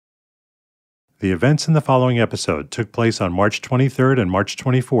The events in the following episode took place on March 23rd and March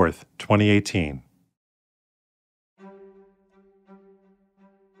 24th, 2018.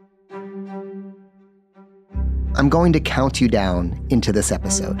 I'm going to count you down into this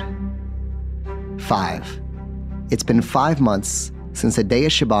episode. 5. It's been 5 months since Adea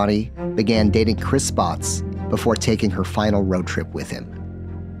Shabani began dating Chris Spots before taking her final road trip with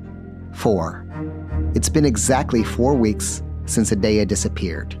him. 4. It's been exactly 4 weeks since Adea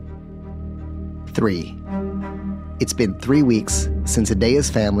disappeared. 3. It's been 3 weeks since Adea's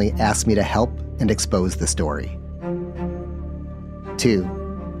family asked me to help and expose the story.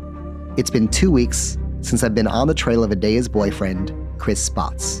 2. It's been 2 weeks since I've been on the trail of Adea's boyfriend, Chris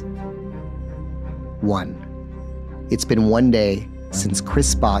Spots. 1. It's been 1 day since Chris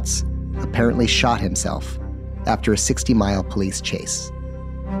Spots apparently shot himself after a 60-mile police chase.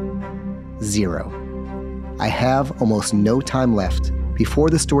 0. I have almost no time left before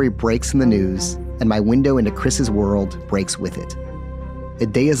the story breaks in the news and my window into Chris's world breaks with it.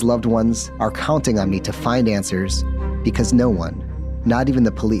 Adea's loved ones are counting on me to find answers because no one, not even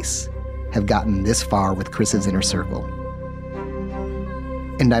the police, have gotten this far with Chris's inner circle.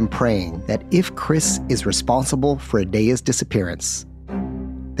 And I'm praying that if Chris is responsible for Adea's disappearance,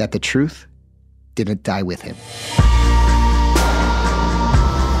 that the truth didn't die with him.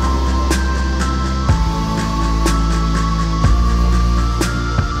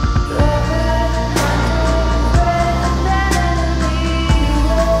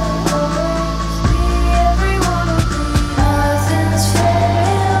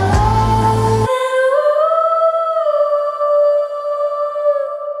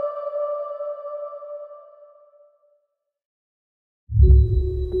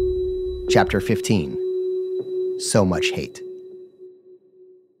 Chapter 15. So much hate.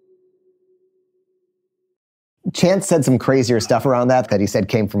 Chance said some crazier stuff around that he said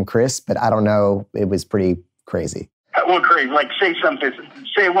came from Chris, but I don't know. It was pretty crazy. Well, crazy. Like, say something.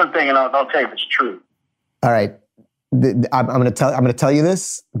 Say one thing, and I'll tell you if it's true. All right. I'm going to tell you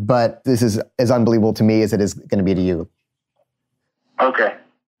this, but this is as unbelievable to me as it is going to be to you. Okay.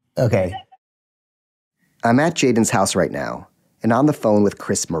 Okay. I'm at Jaden's house right now, and on the phone with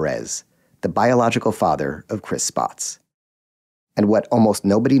Chris Merez, the biological father of Chris Spots. And what almost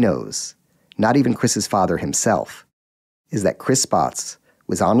nobody knows, not even Chris's father himself, is that Chris Spots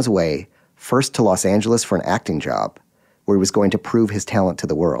was on his way first to Los Angeles for an acting job, where he was going to prove his talent to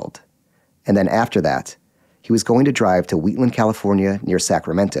the world. And then after that, he was going to drive to Wheatland, California, near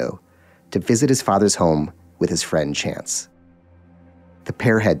Sacramento, to visit his father's home with his friend Chance. The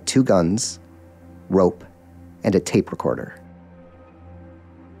pair had 2 guns, rope, and a tape recorder.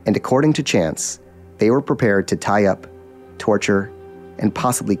 And according to Chance, they were prepared to tie up, torture, and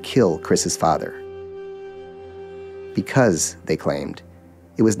possibly kill Chris's father. Because, they claimed,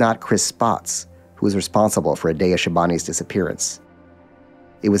 it was not Chris Spots who was responsible for Adea Shabani's disappearance.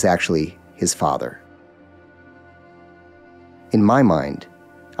 It was actually his father. In my mind,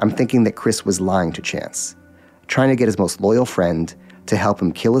 I'm thinking that Chris was lying to Chance, trying to get his most loyal friend to help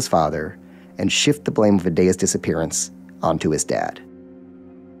him kill his father and shift the blame of Adea's disappearance onto his dad.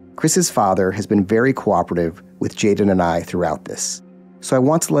 Chris's father has been very cooperative with Jaden and I throughout this, so I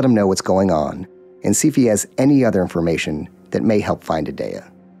want to let him know what's going on and see if he has any other information that may help find Adea.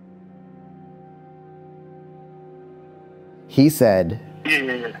 He said,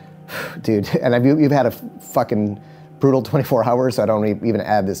 dude, and you've had a fucking brutal 24 hours, so I don't even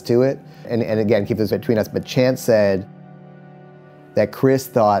add this to it. And again, keep this between us, but Chance said that Chris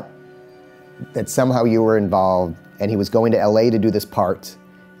thought that somehow you were involved and he was going to LA to do this part,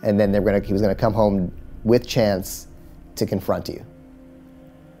 and then he was gonna come home with Chance to confront you.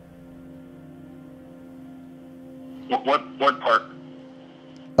 What part?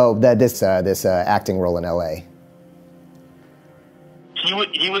 Oh, this acting role in LA.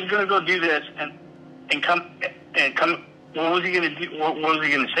 He was gonna go do this and come. What was he gonna do? What was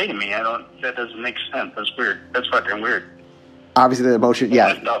he gonna say to me? That doesn't make sense. That's weird. That's fucking weird. Obviously, the emotion.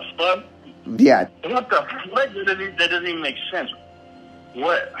 Yeah. What the fuck? Yeah. What the fuck? That doesn't even make sense.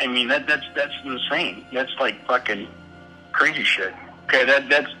 What? I mean, that's insane. That's like fucking crazy shit. Okay,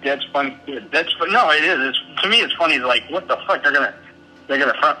 that's funny. No, it is. To me, it's funny. Like, what the fuck? They're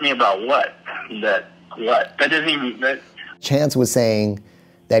gonna front me about what? That doesn't even. Chance was saying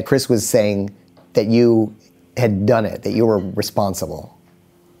that Chris was saying that you had done it, that you were responsible.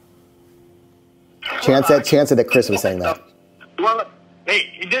 Chance said that Chris was saying that. Well,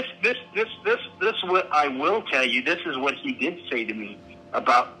 hey, this what I will tell you. This is what he did say to me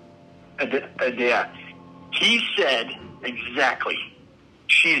about Adea. He said exactly,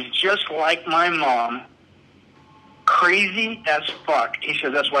 she's just like my mom, crazy as fuck. He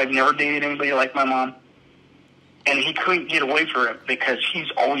said, that's why I've never dated anybody like my mom. And he couldn't get away from it because he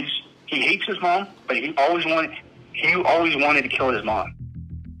hates his mom, but he always wanted to kill his mom.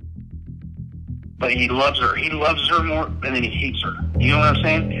 But he loves her. He loves her more, and then he hates her. You know what I'm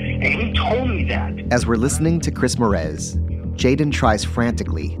saying? And he told me that. As we're listening to Chris Merez, Jaden tries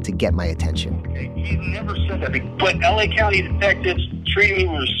frantically to get my attention. He's never said that. But LA County detectives treated me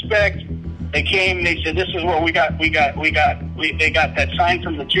with respect. They came, they said, this is what we got. They got that sign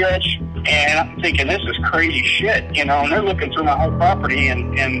from the judge. And I'm thinking, this is crazy shit, you know. And they're looking through my whole property,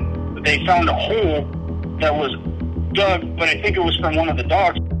 and they found a hole that was dug, but I think it was from one of the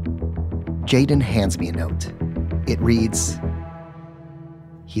dogs. Jaden hands me a note. It reads,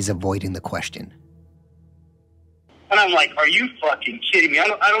 he's avoiding the question. And I'm like, are you fucking kidding me? I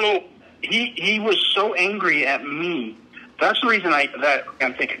don't know. He was so angry at me. That's the reason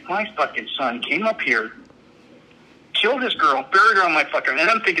I'm thinking, my fucking son came up here, killed this girl, buried her on my fucking... And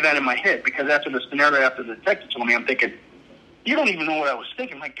I'm thinking that in my head, because after the scenario, after the detective told me, I'm thinking, you don't even know what I was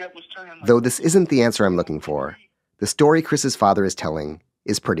thinking. My gut was turning... Though this isn't the answer I'm looking for, the story Chris's father is telling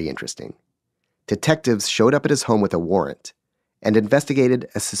is pretty interesting. Detectives showed up at his home with a warrant and investigated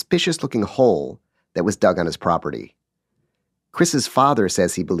a suspicious-looking hole that was dug on his property. Chris's father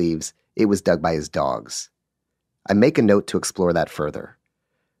says he believes it was dug by his dogs. I make a note to explore that further,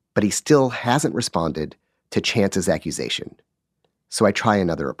 but he still hasn't responded to Chance's accusation. So I try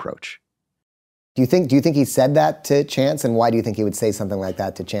another approach. Do you think he said that to Chance, and why do you think he would say something like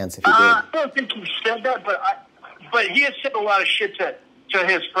that to Chance if he did? I don't think he said that, but he had said a lot of shit to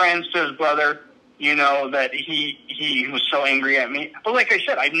his friends, to his brother, you know, that he was so angry at me. But like I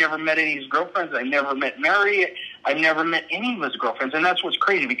said, I've never met any of his girlfriends. I've never met Mary. I've never met any of his girlfriends. And that's what's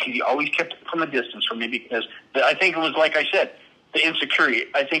crazy, because he always kept it from a distance from me, because I think it was, like I said, the insecurity.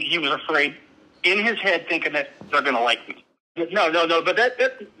 I think he was afraid in his head, thinking that they're going to like me. No, but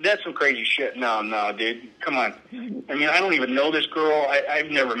that's some crazy shit. No, dude. Come on. I mean, I don't even know this girl. I've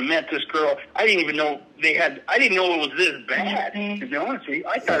never met this girl. I didn't even know I didn't know it was this bad, to be honest with you.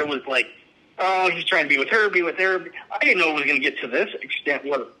 I thought it was like, oh, he's trying to be with her. I didn't know it was going to get to this extent.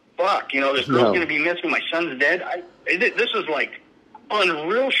 What the fuck? You know, this girl's going to be missing. My son's dead. This is like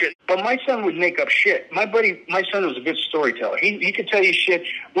unreal shit. But my son would make up shit. My son was a good storyteller. He could tell you shit.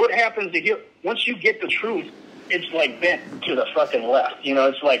 What happens to him, once you get the truth, it's like bent to the fucking left. You know,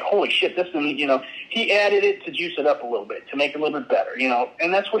 it's like, holy shit, this one, you know, he added it to juice it up a little bit, to make it a little bit better, you know,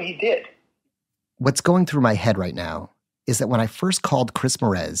 and that's what he did. What's going through my head right now is that when I first called Chris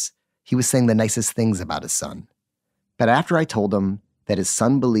Merez, he was saying the nicest things about his son. But after I told him that his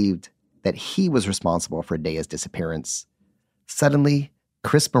son believed that he was responsible for Daya's disappearance, suddenly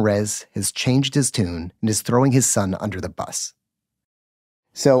Chris Merez has changed his tune and is throwing his son under the bus.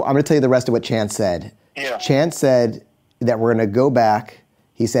 So I'm going to tell you the rest of what Chance said. Yeah. Chance said that we're going to go back.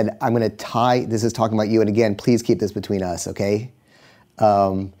 He said, I'm going to tie, this is talking about you, and again, please keep this between us, okay?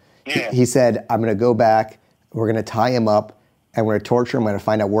 He said, I'm going to go back, we're going to tie him up, and we're going to torture him, we're going to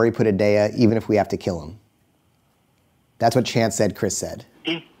find out where he put Daya, even if we have to kill him. That's what Chance said, Chris said.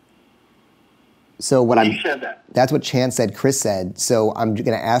 So what He said that. That's what Chance said, Chris said. So I'm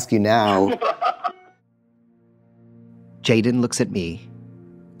going to ask you now. Jaden looks at me.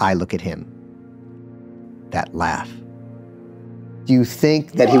 I look at him. That laugh. Do you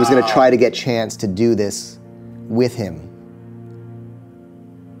think that he was going to try to get Chance to do this with him?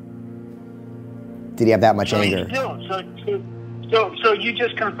 Did he have that much anger? So you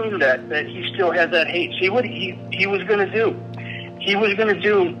just confirmed that he still has that hate. See what he was going to do? He was going to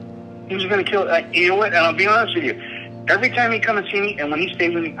kill. You know what? And I'll be honest with you. Every time he come and see me, and when he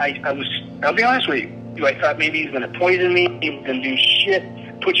stayed with me, I'll be honest with you. I thought maybe he's going to poison me. He was going to do shit.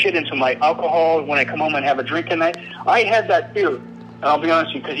 Put shit into my alcohol when I come home and have a drink at night. I had that fear, and I'll be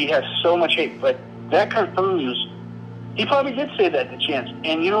honest with you, because he has so much hate. But that confirms, he probably did say that to Chance.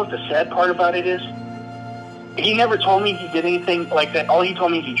 And you know what the sad part about it is? He never told me he did anything like that. All he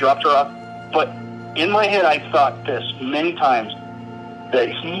told me is he dropped her off. But in my head, I thought this many times, that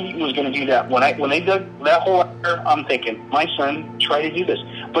he was going to do that. When they dug that hole out there, I'm thinking, my son tried to do this.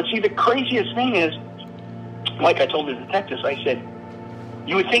 But see, the craziest thing is, like I told the detectives, I said,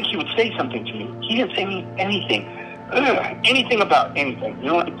 you would think he would say something to me. He didn't say me anything. Anything about anything. You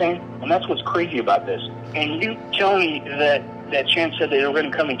know what I'm saying? And that's what's crazy about this. And you tell me that Chance said they were going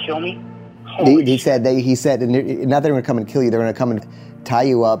to come and kill me? He said, not that they're going to come and kill you, they're going to come and tie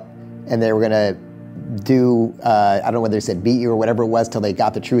you up, and they were going to do, I don't know whether they said beat you or whatever it was, till they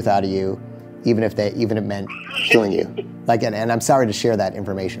got the truth out of you, even if it meant killing you. And I'm sorry to share that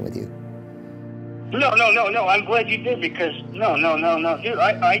information with you. No. I'm glad you did, because no, dude.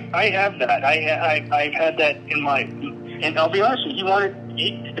 I have that. I've had that in my And I'll be honest with you,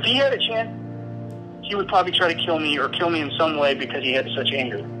 if he had a chance, he would probably try to kill me or kill me in some way because he had such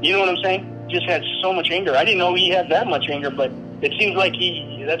anger. You know what I'm saying? He just had so much anger. I didn't know he had that much anger, but it seems like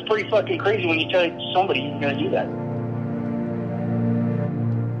that's pretty fucking crazy when you tell somebody you're going to do that.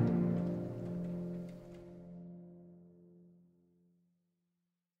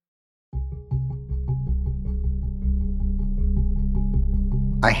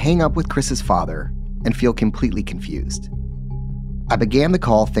 I hang up with Chris's father and feel completely confused. I began the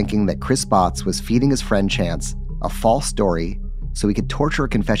call thinking that Chris Spots was feeding his friend Chance a false story so he could torture a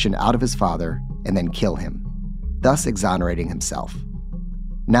confession out of his father and then kill him, thus exonerating himself.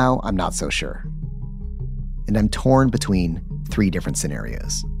 Now I'm not so sure. And I'm torn between 3 different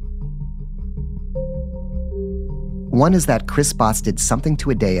scenarios. One is that Chris Spots did something to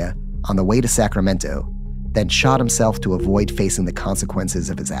Adea on the way to Sacramento, then shot himself to avoid facing the consequences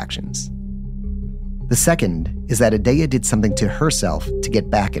of his actions. The second is that Adea did something to herself to get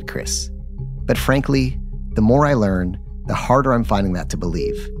back at Chris. But frankly, the more I learn, the harder I'm finding that to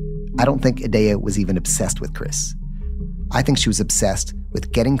believe. I don't think Adea was even obsessed with Chris. I think she was obsessed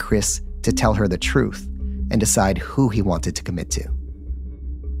with getting Chris to tell her the truth and decide who he wanted to commit to.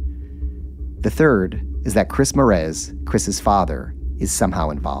 The third is that Chris Merez, Chris's father, is somehow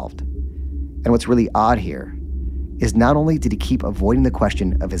involved. And what's really odd here is not only did he keep avoiding the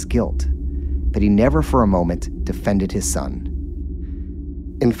question of his guilt, but he never for a moment defended his son.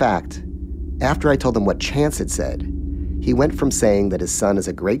 In fact, after I told him what Chance had said, he went from saying that his son is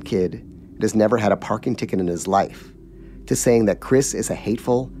a great kid and has never had a parking ticket in his life, to saying that Chris is a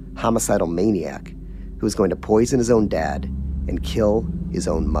hateful, homicidal maniac who is going to poison his own dad and kill his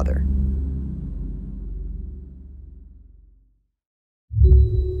own mother.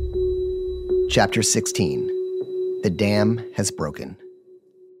 Chapter 16. The dam has broken.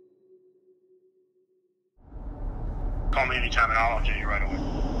 Call me anytime and I'll update you right away.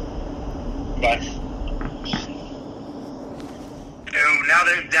 Bye.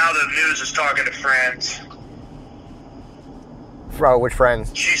 Now the news is talking to friends. Bro, which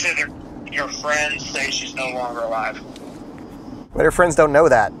friends? She said your friends say she's no longer alive. But her friends don't know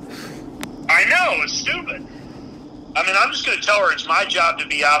that. I know, it's stupid. I mean, I'm just going to tell her it's my job to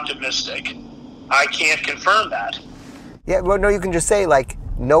be optimistic. I can't confirm that. Yeah, well, no, you can just say, like,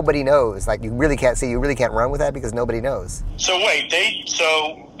 nobody knows. Like, you really can't run with that because nobody knows. So wait,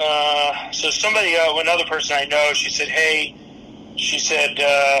 so somebody, another person I know, she said,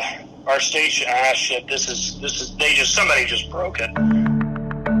 our station, somebody just broke it.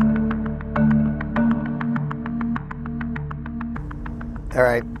 All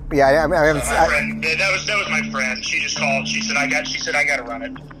right. Yeah, I haven't. That was my friend. She just called. She said I got to run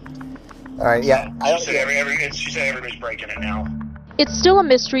it. All right. Yeah. She said everybody's breaking it now. It's still a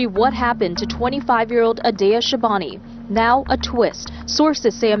mystery what happened to 25-year-old Adea Shabani. Now a twist.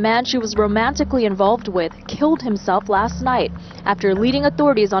 Sources say a man she was romantically involved with killed himself last night after leading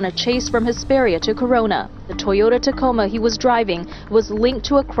authorities on a chase from Hesperia to Corona. The Toyota Tacoma he was driving was linked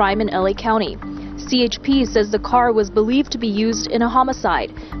to a crime in LA County. CHP says the car was believed to be used in a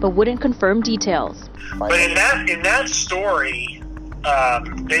homicide, but wouldn't confirm details. But in that story,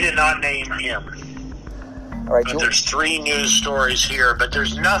 they did not name him. All right. But there's 3 news stories here, but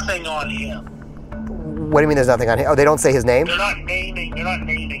there's nothing on him. What do you mean there's nothing on him? Oh, they don't say his name? They're not naming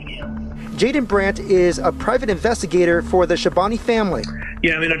him. Jaden Brandt is a private investigator for the Shabani family.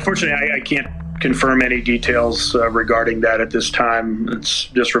 Yeah, I mean, unfortunately, I can't confirm any details regarding that at this time. It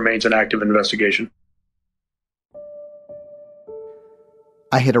just remains an active investigation.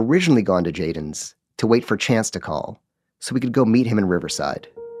 I had originally gone to Jaden's to wait for Chance to call so we could go meet him in Riverside.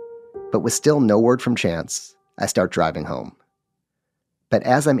 But with still no word from Chance, I start driving home. But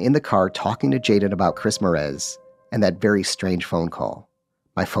as I'm in the car talking to Jaden about Chris Merez and that very strange phone call,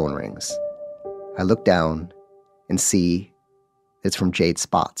 my phone rings. I look down and see it's from Jade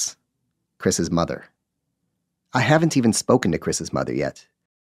Spots, Chris's mother. I haven't even spoken to Chris's mother yet,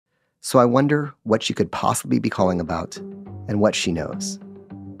 so I wonder what she could possibly be calling about and what she knows.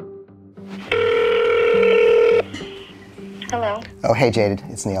 Hello? Oh, hey, Jade,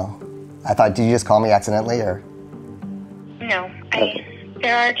 it's Neil. Did you just call me accidentally, or? No,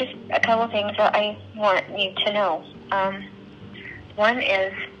 there are just a couple things that I want you to know. One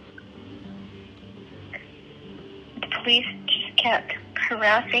is, the police just kept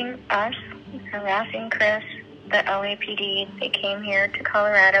harassing us, harassing Chris, the LAPD. They came here to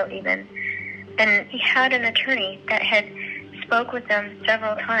Colorado even, and he had an attorney that had spoke with them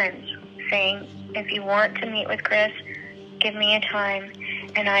several times, saying, if you want to meet with Chris, give me a time,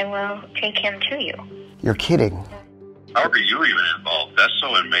 and I will take him to you. You're kidding. How are you even involved? That's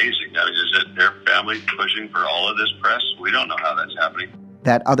so amazing. I mean, is it their family pushing for all of this press? We don't know how that's happening.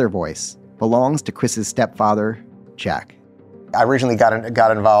 That other voice belongs to Chris's stepfather, Jack. I originally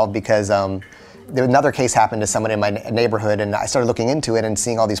got involved because another case happened to someone in my neighborhood, and I started looking into it and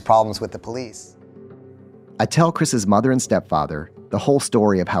seeing all these problems with the police. I tell Chris's mother and stepfather the whole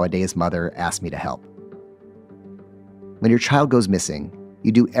story of how Adea's mother asked me to help. When your child goes missing,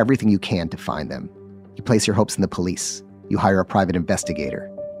 you do everything you can to find them. You place your hopes in the police. You hire a private investigator.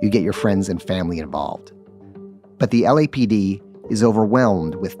 You get your friends and family involved. But the LAPD is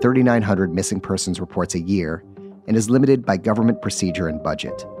overwhelmed with 3,900 missing persons reports a year and is limited by government procedure and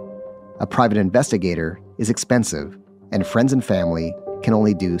budget. A private investigator is expensive, and friends and family can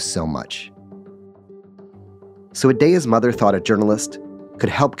only do so much. So Adea's mother thought a journalist could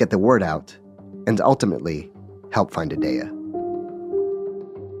help get the word out and ultimately help find Adea.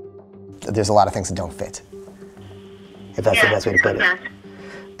 There's a lot of things that don't fit, if that's the best way to put it.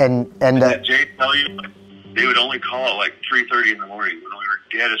 And did Jade tell you they would only call at like 3:30 in the morning when we were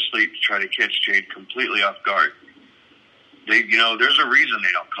dead asleep to try to catch Jade completely off guard? There's a reason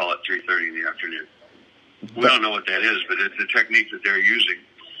they don't call at 3:30 in the afternoon. We don't know what that is, but it's a technique that they're using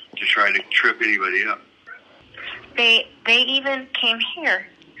to try to trip anybody up. They even came here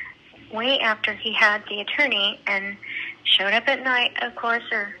way after he had the attorney and showed up at night, of course,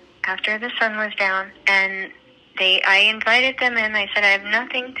 or after the sun was down. And I invited them in. I said, I have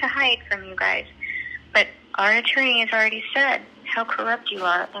nothing to hide from you guys. But our attorney has already said how corrupt you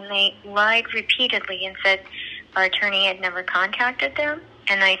are. And they lied repeatedly and said our attorney had never contacted them.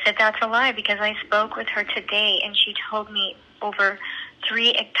 And I said, that's a lie, because I spoke with her today and she told me over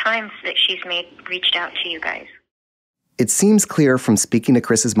 3 times that she's reached out to you guys. It seems clear from speaking to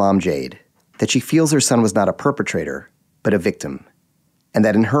Chris's mom, Jade, that she feels her son was not a perpetrator, but a victim. And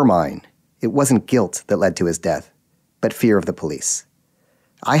that in her mind, it wasn't guilt that led to his death, but fear of the police.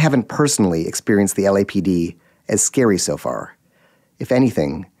 I haven't personally experienced the LAPD as scary so far. If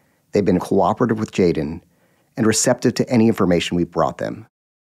anything, they've been cooperative with Jaden and receptive to any information we've brought them.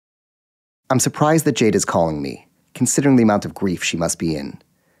 I'm surprised that Jade is calling me, considering the amount of grief she must be in,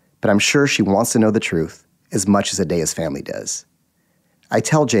 but I'm sure she wants to know the truth as much as Adea's family does. I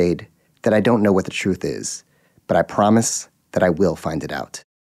tell Jade that I don't know what the truth is, but I promise that I will find it out.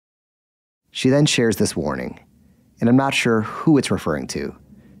 She then shares this warning, and I'm not sure who it's referring to,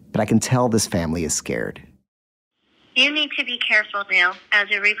 but I can tell this family is scared. You need to be careful now, as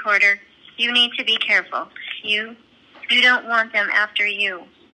a reporter. You need to be careful. You don't want them after you.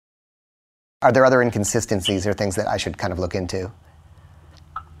 Are there other inconsistencies or things that I should kind of look into?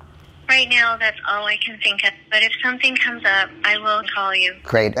 Right now, that's all I can think of. But if something comes up, I will call you.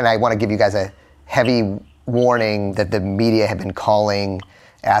 Great, and I want to give you guys a heavy warning that the media have been calling,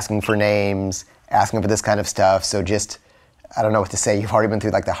 asking for names, asking for this kind of stuff. So just, I don't know what to say. You've already been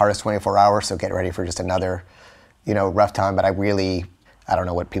through like the hardest 24 hours, so get ready for just another, rough time. But I don't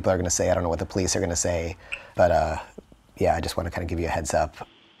know what people are going to say. I don't know what the police are going to say. But I just want to kind of give you a heads up.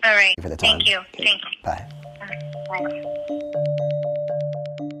 All right. For the time. Thank you. Okay. Thank you. Bye. Bye.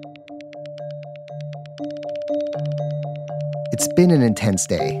 It's been an intense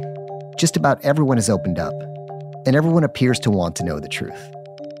day. Just about everyone has opened up, and everyone appears to want to know the truth.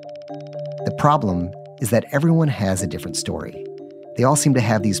 The problem is that everyone has a different story. They all seem to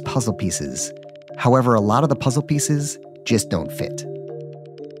have these puzzle pieces. However, a lot of the puzzle pieces just don't fit.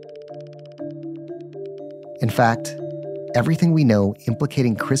 In fact, everything we know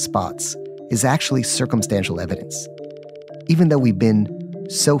implicating Chris Spots is actually circumstantial evidence. Even though we've been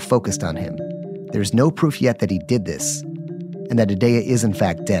so focused on him, there's no proof yet that he did this, and that Adea is in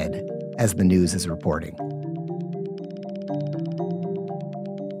fact dead, as the news is reporting.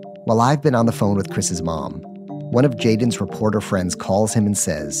 While I've been on the phone with Chris's mom, one of Jaden's reporter friends calls him and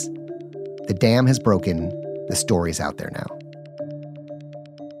says, "The dam has broken, the story's out there now."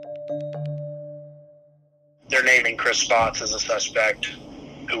 They're naming Chris Spots as a suspect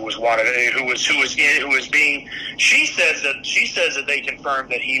who was wanted, she says that they confirmed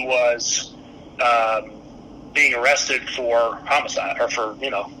that he was being arrested for homicide, or for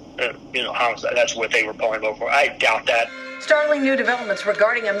homicide. That's what they were pulling him over for. I doubt that. Startling new developments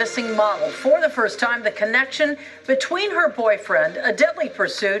regarding a missing model. For the first time, the connection between her boyfriend, a deadly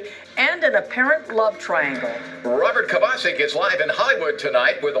pursuit, and an apparent love triangle. Robert Kovacic is live in Hollywood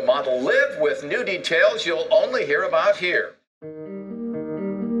tonight where the model live, with new details you'll only hear about here.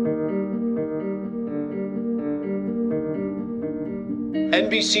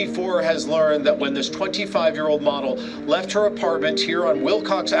 NBC4 has learned that when this 25-year-old model left her apartment here on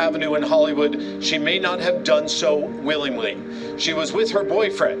Wilcox Avenue in Hollywood, she may not have done so willingly. She was with her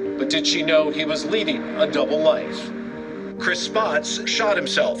boyfriend, but did she know he was leading a double life? Chris Spots shot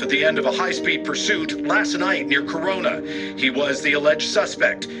himself at the end of a high-speed pursuit last night near Corona. He was the alleged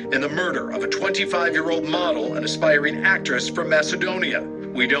suspect in the murder of a 25-year-old model and aspiring actress from Macedonia.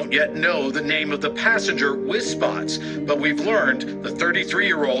 We don't yet know the name of the passenger with Spots, but we've learned the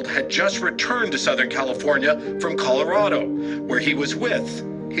 33-year-old had just returned to Southern California from Colorado, where he was with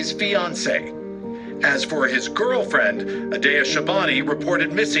his fiancée. As for his girlfriend, Adea Shabani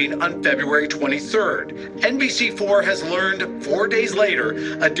reported missing on February 23rd. NBC4 has learned 4 days later,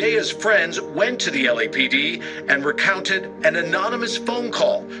 Adea's friends went to the LAPD and recounted an anonymous phone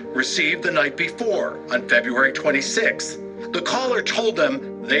call received the night before on February 26th. The caller told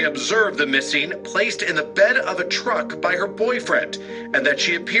them they observed the missing placed in the bed of a truck by her boyfriend and that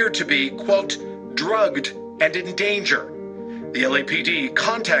she appeared to be, quote, drugged and in danger. The LAPD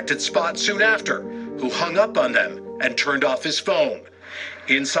contacted Spot soon after, who hung up on them and turned off his phone.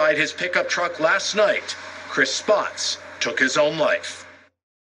 Inside his pickup truck last night, Chris Spots took his own life.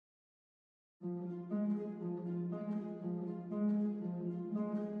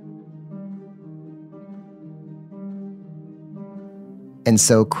 And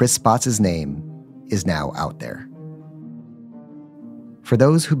so Chris Spots' name is now out there. For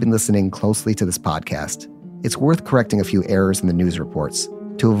those who've been listening closely to this podcast, it's worth correcting a few errors in the news reports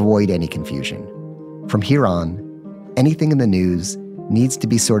to avoid any confusion. From here on, anything in the news needs to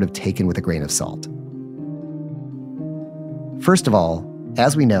be sort of taken with a grain of salt. First of all,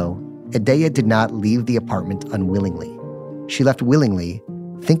 as we know, Adea did not leave the apartment unwillingly. She left willingly,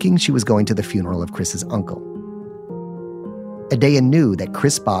 thinking she was going to the funeral of Chris's uncle. Adea knew that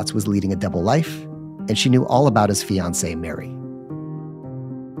Chris Spots was leading a double life, and she knew all about his fiancée, Mary.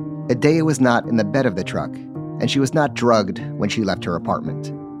 Adea was not in the bed of the truck, and she was not drugged when she left her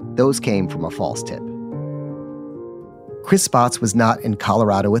apartment. Those came from a false tip. Chris Spots was not in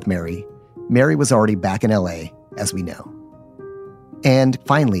Colorado with Mary. Mary was already back in LA, as we know. And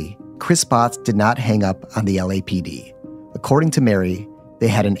finally, Chris Spots did not hang up on the LAPD. According to Mary, they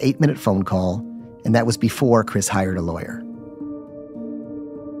had an 8-minute phone call, and that was before Chris hired a lawyer.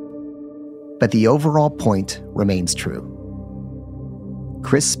 But the overall point remains true.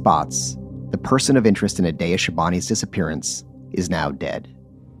 Chris Spots, the person of interest in Adea Shabani's disappearance, is now dead.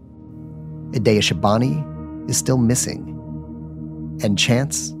 Adea Shabani is still missing. And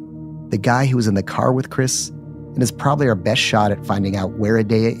Chance, the guy who was in the car with Chris and is probably our best shot at finding out where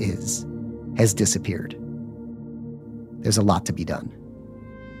Adea is, has disappeared. There's a lot to be done.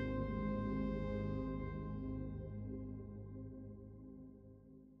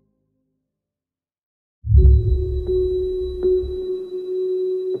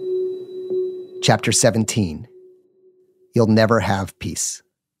 Chapter 17. You'll never have peace.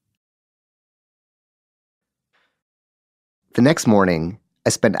 The next morning, I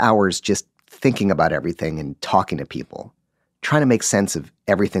spent hours just thinking about everything and talking to people, trying to make sense of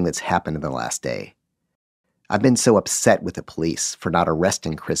everything that's happened in the last day. I've been so upset with the police for not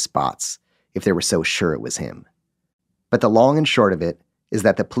arresting Chris Spots if they were so sure it was him. But the long and short of it is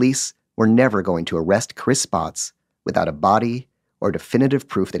that the police were never going to arrest Chris Spots without a body or definitive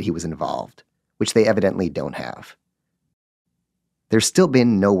proof that he was involved, which they evidently don't have. There's still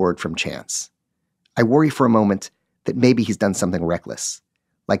been no word from Chance. I worry for a moment that maybe he's done something reckless,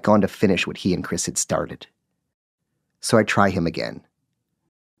 like gone to finish what he and Chris had started. So I try him again.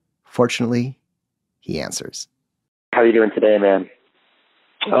 Fortunately, he answers. How are you doing today, man?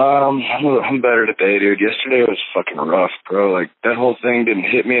 I'm better today, dude. Yesterday was fucking rough, bro. Like, that whole thing didn't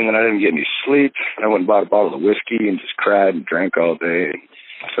hit me, and then I didn't get any sleep. I went and bought a bottle of whiskey and just cried and drank all day.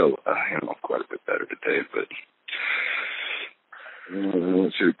 I feel, quite a bit better today, but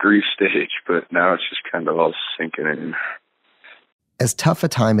it's a grief stage, but now it's just kind of all sinking in. As tough a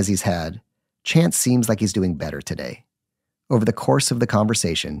time as he's had, Chance seems like he's doing better today. Over the course of the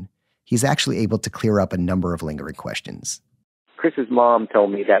conversation, he's actually able to clear up a number of lingering questions. Chris's mom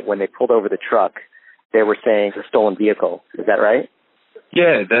told me that when they pulled over the truck, they were saying it's a stolen vehicle. Is that right?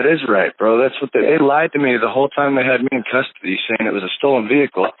 Yeah, that is right, bro. That's what they lied to me the whole time they had me in custody, saying it was a stolen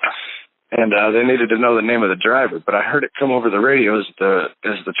vehicle, and they needed to know the name of the driver. But I heard it come over the radio as the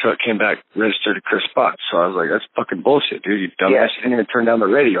truck came back registered to Chris Spots. So I was like, that's fucking bullshit, dude. You dumbass. You didn't even turn down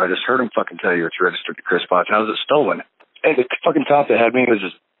the radio. I just heard him fucking tell you it's registered to Chris Spots. How is it stolen? And the fucking cop that had me was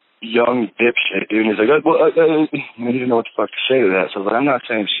just young dipshit, dude. And he's like, he didn't know what the fuck to say to that. So I was like, I'm not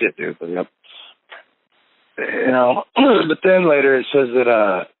saying shit, dude. But, but then later it says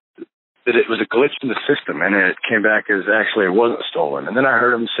that it was a glitch in the system, and it came back as actually it wasn't stolen. And then I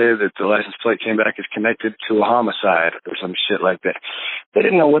heard him say that the license plate came back as connected to a homicide or some shit like that. They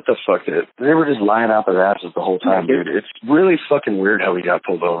didn't know what the fuck they were just lying out their asses the whole time, dude. It's really fucking weird how he got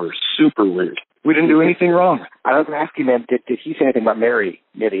pulled over. Super weird. We didn't do anything wrong. I was asking him, did he say anything about Mary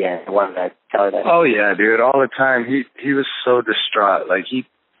near the end? I wanted to tell her that. Oh, yeah, dude. All the time. He was so distraught. Like, he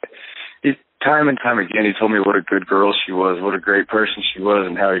time and time again, he told me what a good girl she was, what a great person she was,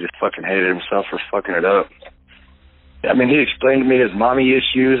 and how he just fucking hated himself for fucking it up. I mean, he explained to me his mommy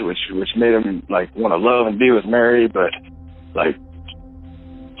issues, which made him, like, want to love and be with Mary, but, like,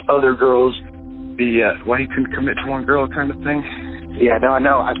 other girls, why he couldn't commit to one girl kind of thing. Yeah, no, I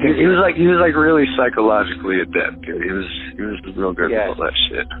know. He was like really psychologically adept, dude. He was real good at all that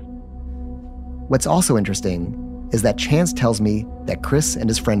shit. What's also interesting is that Chance tells me that Chris and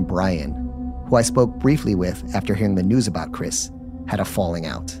his friend Brian, who I spoke briefly with after hearing the news about Chris, had a falling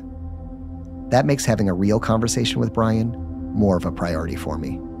out. That makes having a real conversation with Brian more of a priority for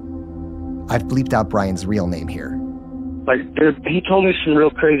me. I've bleeped out Brian's real name here. Like, dude, he told me some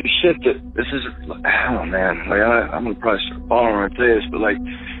real crazy shit that this is, oh man, like, I'm gonna probably start following him and say this, but like,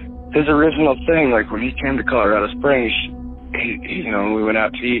 his original thing, like when he came to Colorado Springs, he we went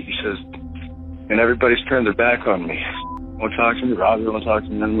out to eat, he says, and everybody's turned their back on me. Won't talk to me, Robbie won't talk to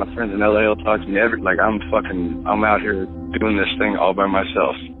me, none of my friends in LA will talk to me, I'm out here doing this thing all by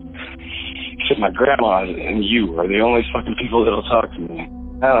myself. He said, my grandma and you are the only fucking people that'll talk to me.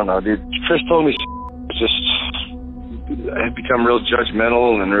 I don't know, dude. Chris told me I had become real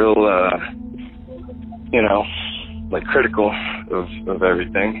judgmental and real, like critical of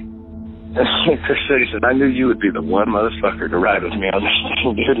everything. And Chris said, he said, I knew you would be the one motherfucker to ride with me on this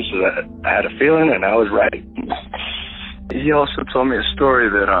thing, dude. He said, I had a feeling and I was right. He also told me a story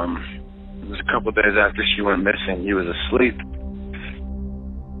that it was a couple of days after she went missing. He was asleep.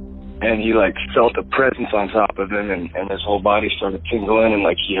 And he, like, felt a presence on top of him, and his whole body started tingling, and,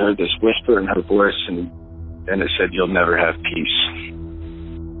 like, he heard this whisper in her voice, and it said, you'll never have peace.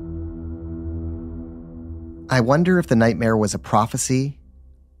 I wonder if the nightmare was a prophecy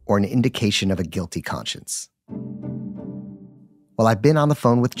or an indication of a guilty conscience. While I've been on the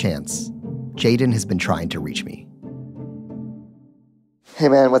phone with Chance, Jaden has been trying to reach me. Hey,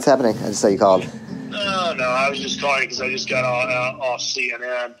 man, what's happening? I just saw you called. No, I was just calling because I just got off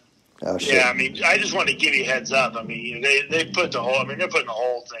CNN. Oh, shit. Yeah, I mean, I just wanted to give you a heads up. I mean, they put the whole, I mean, they're putting the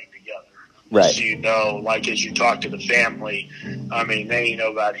whole thing together. Right. So you know, like as you talk to the family, I mean, they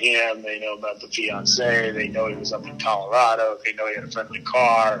know about him, they know about the fiance, they know he was up in Colorado, they know he had a friendly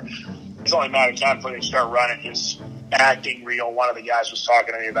car. It's only a matter of time before they start running his acting reel. One of the guys was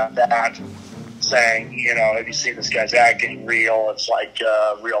talking to me about that, saying, you know, have you seen this guy's acting reel? It's like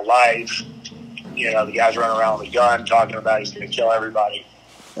real life. You know, the guy's running around with a gun talking about he's going to kill everybody.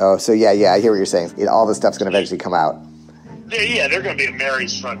 Oh, so yeah, I hear what you're saying. All this stuff's going to eventually come out. Yeah, they're going to be at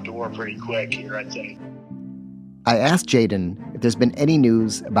Mary's front door pretty quick here, I think. I asked Jaden if there's been any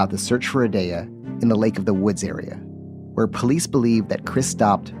news about the search for Adea in the Lake of the Woods area, where police believe that Chris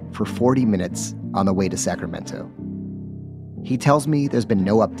stopped for 40 minutes on the way to Sacramento. He tells me there's been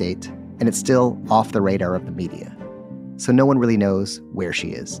no update, and it's still off the radar of the media, so no one really knows where she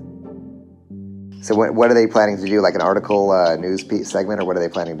is. So what are they planning to do, like an article, news piece segment, or what are they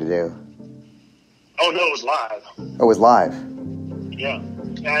planning to do? Oh, no, it was live. Oh, it was live? Yeah.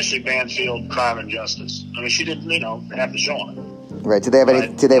 Ashley Banfield, Crime and Justice. I mean, she didn't, have the show on it. Right. Did they have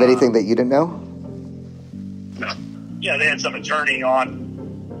anything that you didn't know? No. Yeah, they had some attorney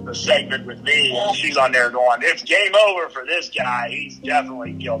on the segment with me, and she's on there going, it's game over for this guy. He's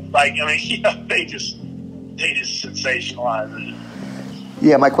definitely guilty. Like, I mean, they just sensationalize it.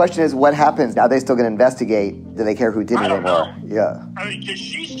 Yeah, my question is, what happens? Are they still going to investigate? Do they care who did it anymore? Yeah. I mean, because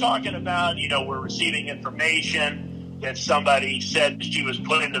she's talking about, we're receiving information that somebody said she was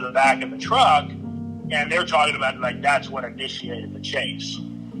put into the back of the truck, and they're talking about, like, that's what initiated the chase.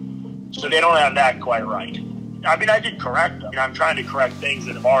 So they don't have that quite right. I mean, I did correct them. I'm trying to correct things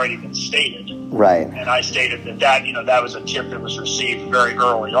that have already been stated. Right. And I stated that was a tip that was received very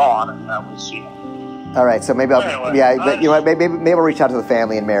early on, and that was, All right, so maybe maybe I'll reach out to the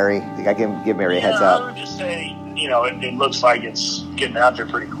family and Mary. I can give Mary a heads up. I would just say, it looks like it's getting out there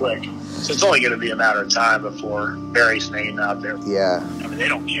pretty quick. So it's only going to be a matter of time before Mary's name out there. Yeah. I mean, they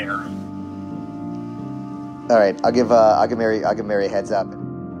don't care. All right, I'll give Mary a heads up.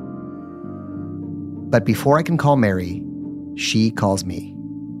 But before I can call Mary, she calls me.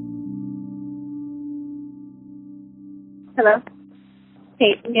 Hello.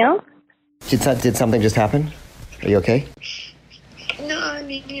 Hey, Neil. Did something just happen? Are you okay? No, I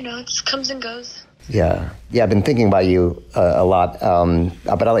mean, it just comes and goes. Yeah, I've been thinking about you a lot,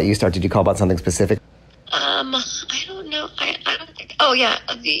 but I'll let you start. Did you call about something specific? I don't know. I don't think... Oh, yeah,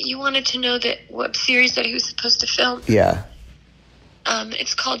 you wanted to know that web series that he was supposed to film? Yeah.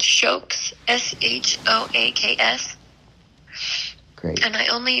 It's called Shoaks, Shoaks. Great. And I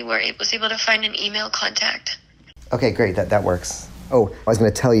only was able to find an email contact. Okay, great. That works. Oh, I was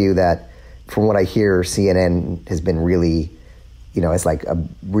going to tell you that from what I hear, CNN has been really, it's like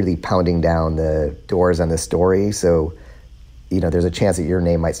really pounding down the doors on this story. So, there's a chance that your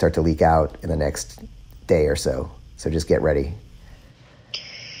name might start to leak out in the next day or so. So just get ready.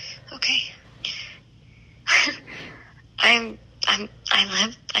 Okay.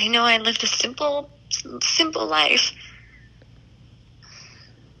 I lived a simple life.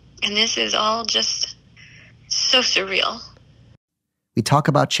 And this is all just so surreal. We talk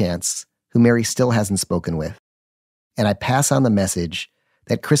about Chance, who Mary still hasn't spoken with. And I pass on the message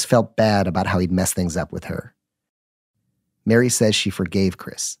that Chris felt bad about how he'd messed things up with her. Mary says she forgave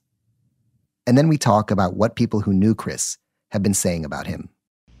Chris. And then we talk about what people who knew Chris have been saying about him.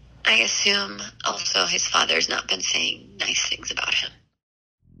 I assume also his father's not been saying nice things about him.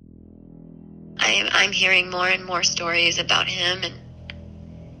 I'm hearing more and more stories about him, and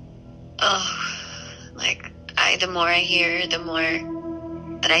the more I hear, the more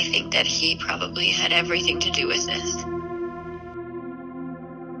that I think that he probably had everything to do with this.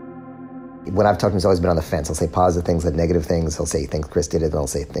 When I've talked to him, he's always been on the fence. He'll say positive things and negative things. He'll say he thinks Chris did it, and he'll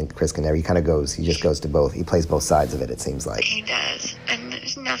say think Chris can never. He just goes to both. He plays both sides of it, it seems like. He does. And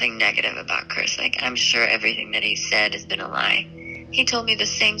there's nothing negative about Chris. I'm sure everything that he said has been a lie. He told me the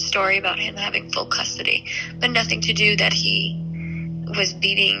same story about him having full custody, but nothing to do that he was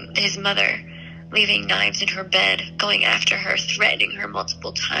beating his mother, leaving knives in her bed, going after her, threatening her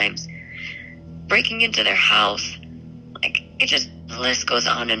multiple times, breaking into their house. The list goes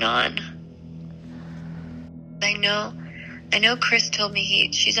on and on. I know Chris told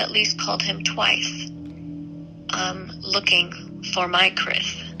me she's at least called him twice, looking for my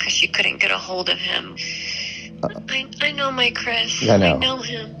Chris, because she couldn't get a hold of him. I know my Chris. I know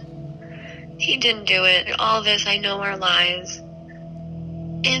him. He didn't do it. All this, I know, are lies.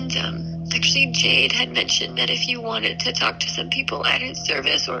 And actually, Jade had mentioned that if you wanted to talk to some people at his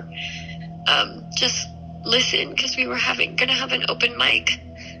service, or just listen, because we were going to have an open mic,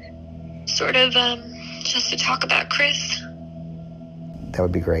 sort of just to talk about Chris. That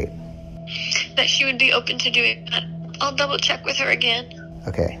would be great. That she would be open to doing that. I'll double check with her again.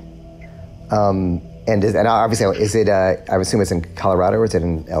 Okay. And obviously, is it? I assume it's in Colorado, or is it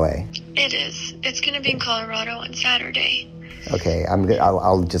in LA? It is. It's going to be in Colorado on Saturday. Okay,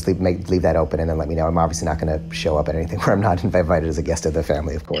 I'll just leave that open and then let me know. I'm obviously not going to show up at anything where I'm not invited as a guest of the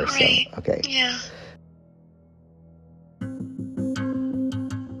family, of course. Right. So, okay. Yeah.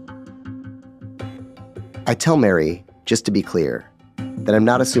 I tell Mary, just to be clear, that I'm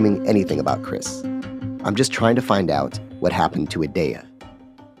not assuming anything about Chris. I'm just trying to find out what happened to Adea.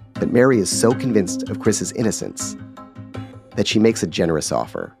 But Mary is so convinced of Chris's innocence that she makes a generous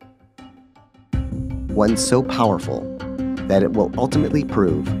offer. One so powerful that it will ultimately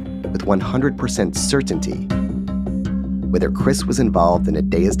prove with 100% certainty whether Chris was involved in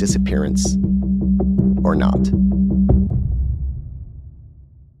Adea's disappearance or not.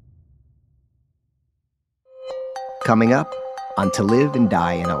 Coming up on To Live and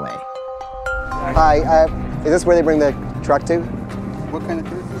Die in LA. Hi, is this where they bring the truck to? What kind of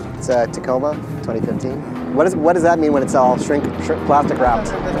truck? It's a Tacoma, 2015. What does that mean when it's all shrink plastic wrapped?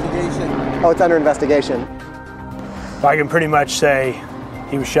 It's under investigation. Oh, it's under investigation. I can pretty much say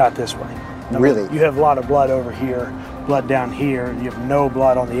he was shot this way. Really? You have a lot of blood over here, blood down here. You have no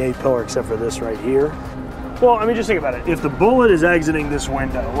blood on the A-pillar except for this right here. Well, I mean, just think about it. If the bullet is exiting this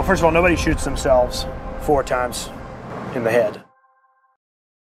window, well, first of all, nobody shoots themselves 4 times in the head.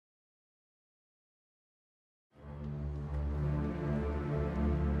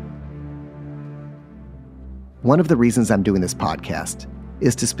 One of the reasons I'm doing this podcast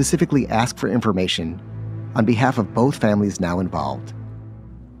is to specifically ask for information on behalf of both families now involved.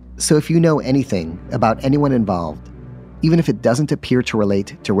 So if you know anything about anyone involved, even if it doesn't appear to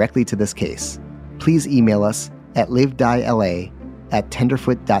relate directly to this case, please email us at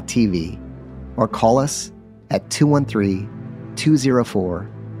livediela@tenderfoot.tv or call us at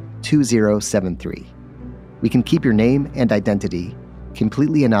 213-204-2073. We can keep your name and identity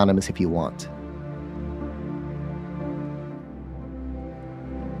completely anonymous if you want.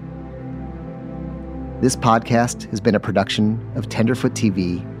 This podcast has been a production of Tenderfoot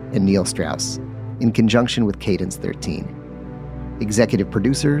TV and Neil Strauss in conjunction with Cadence 13. Executive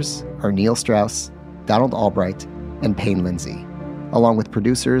producers are Neil Strauss, Donald Albright, and Payne Lindsay, along with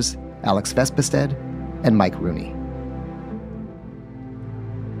producers Alex Vespestead and Mike Rooney.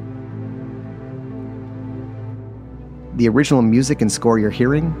 The original music and score you're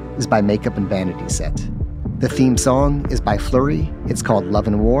hearing is by Makeup and Vanity Set. The theme song is by Flurry. It's called Love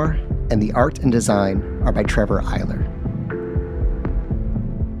and War, and the art and design are by Trevor Eiler.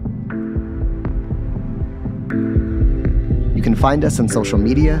 You can find us on social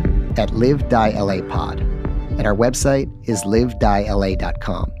media at LiveDieLAPod, and our website is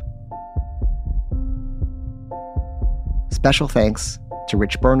livedieLA.com. Special thanks to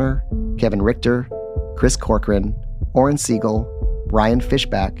Rich Berner, Kevin Richter, Chris Corcoran, Oren Siegel, Ryan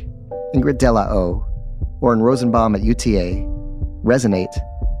Fishback, Ingrid Della O, Oren Rosenbaum at UTA, Resonate,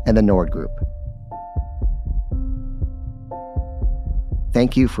 and the Nord Group.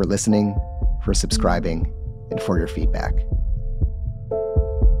 Thank you for listening, for subscribing, and for your feedback.